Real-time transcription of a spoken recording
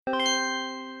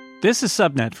This is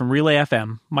Subnet from Relay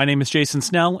FM. My name is Jason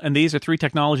Snell, and these are 3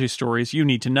 technology stories you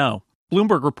need to know.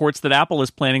 Bloomberg reports that Apple is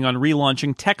planning on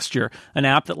relaunching Texture, an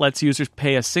app that lets users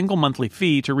pay a single monthly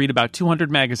fee to read about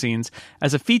 200 magazines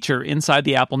as a feature inside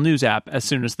the Apple News app as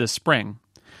soon as this spring.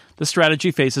 The strategy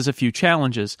faces a few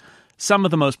challenges. Some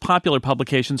of the most popular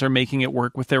publications are making it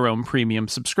work with their own premium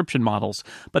subscription models,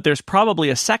 but there's probably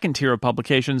a second tier of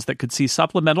publications that could see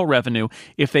supplemental revenue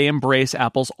if they embrace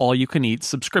Apple's all-you-can-eat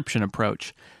subscription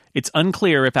approach. It's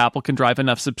unclear if Apple can drive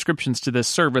enough subscriptions to this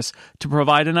service to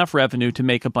provide enough revenue to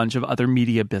make a bunch of other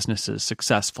media businesses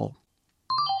successful.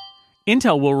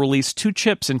 Intel will release 2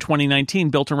 chips in 2019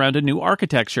 built around a new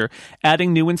architecture,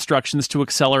 adding new instructions to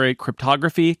accelerate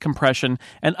cryptography, compression,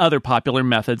 and other popular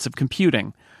methods of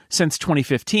computing. Since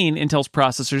 2015, Intel's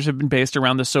processors have been based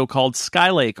around the so-called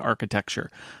Skylake architecture.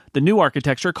 The new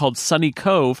architecture, called Sunny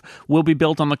Cove, will be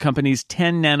built on the company's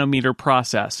 10-nanometer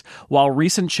process. While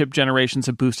recent chip generations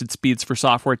have boosted speeds for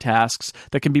software tasks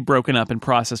that can be broken up and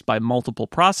processed by multiple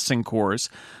processing cores,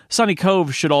 Sunny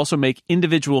Cove should also make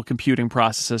individual computing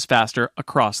processes faster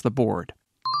across the board.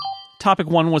 Topic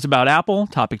 1 was about Apple,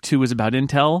 Topic 2 is about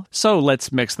Intel, so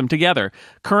let's mix them together.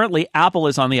 Currently, Apple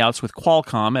is on the outs with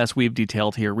Qualcomm, as we've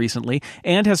detailed here recently,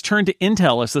 and has turned to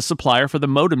Intel as the supplier for the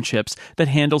modem chips that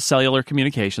handle cellular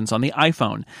communications on the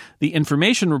iPhone. The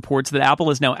information reports that Apple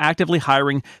is now actively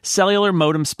hiring cellular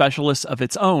modem specialists of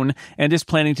its own and is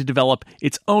planning to develop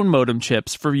its own modem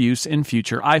chips for use in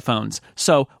future iPhones.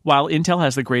 So, while Intel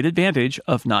has the great advantage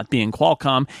of not being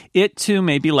Qualcomm, it too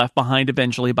may be left behind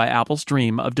eventually by Apple's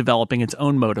dream of developing its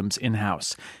own modems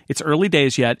in-house. It's early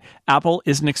days yet. Apple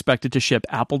isn't expected to ship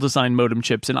Apple-designed modem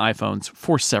chips in iPhones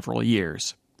for several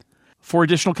years. For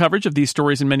additional coverage of these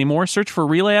stories and many more, search for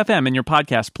Relay FM in your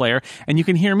podcast player, and you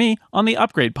can hear me on the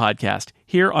Upgrade podcast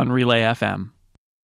here on Relay FM.